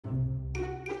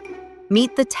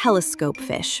Meet the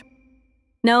telescopefish.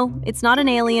 No, it's not an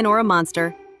alien or a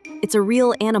monster. It's a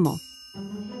real animal.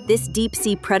 This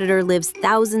deep-sea predator lives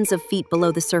thousands of feet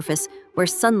below the surface, where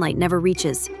sunlight never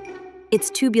reaches. Its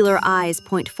tubular eyes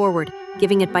point forward,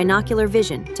 giving it binocular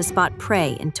vision to spot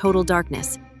prey in total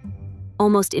darkness.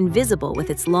 Almost invisible with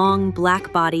its long,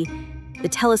 black body, the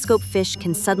telescopefish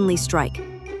can suddenly strike.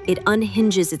 It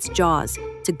unhinges its jaws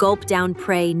to gulp down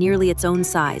prey nearly its own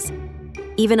size,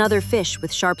 even other fish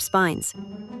with sharp spines.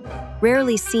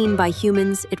 Rarely seen by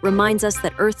humans, it reminds us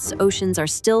that Earth's oceans are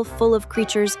still full of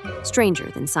creatures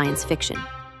stranger than science fiction.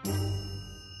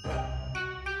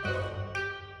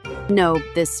 No,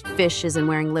 this fish isn't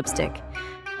wearing lipstick.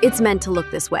 It's meant to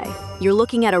look this way. You're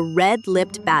looking at a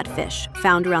red-lipped batfish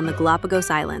found around the Galapagos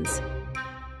Islands.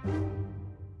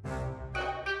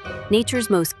 Nature's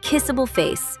most kissable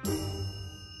face.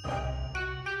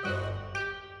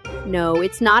 No,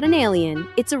 it's not an alien.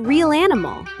 It's a real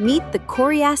animal. Meet the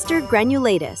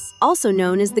Granulated, also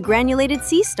known as the Granulated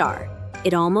Sea Star.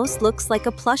 It almost looks like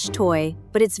a plush toy,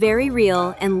 but it's very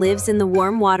real and lives in the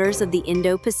warm waters of the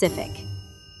Indo-Pacific.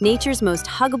 Nature's most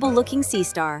huggable-looking sea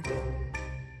star.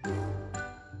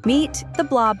 Meet the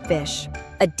blobfish,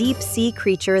 a deep-sea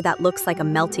creature that looks like a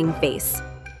melting face.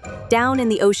 Down in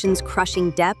the ocean's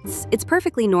crushing depths, it's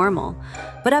perfectly normal.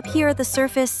 But up here at the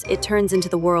surface, it turns into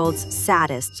the world's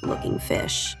saddest-looking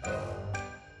fish.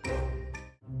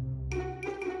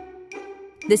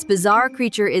 This bizarre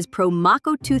creature is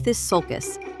Promachoteuthis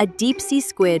sulcus, a deep-sea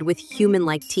squid with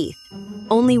human-like teeth.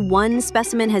 Only one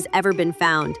specimen has ever been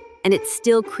found, and it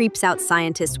still creeps out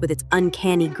scientists with its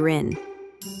uncanny grin.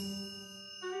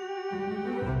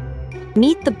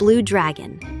 Meet the blue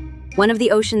dragon, one of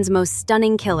the ocean's most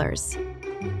stunning killers.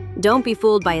 Don't be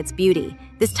fooled by its beauty.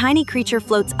 This tiny creature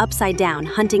floats upside down,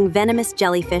 hunting venomous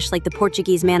jellyfish like the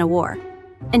Portuguese man-o-war.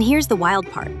 And here's the wild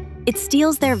part. It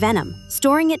steals their venom,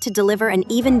 storing it to deliver an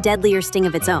even deadlier sting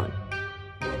of its own.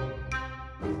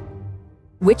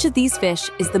 Which of these fish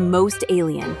is the most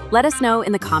alien? Let us know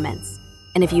in the comments.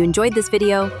 And if you enjoyed this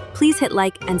video, please hit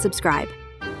like and subscribe.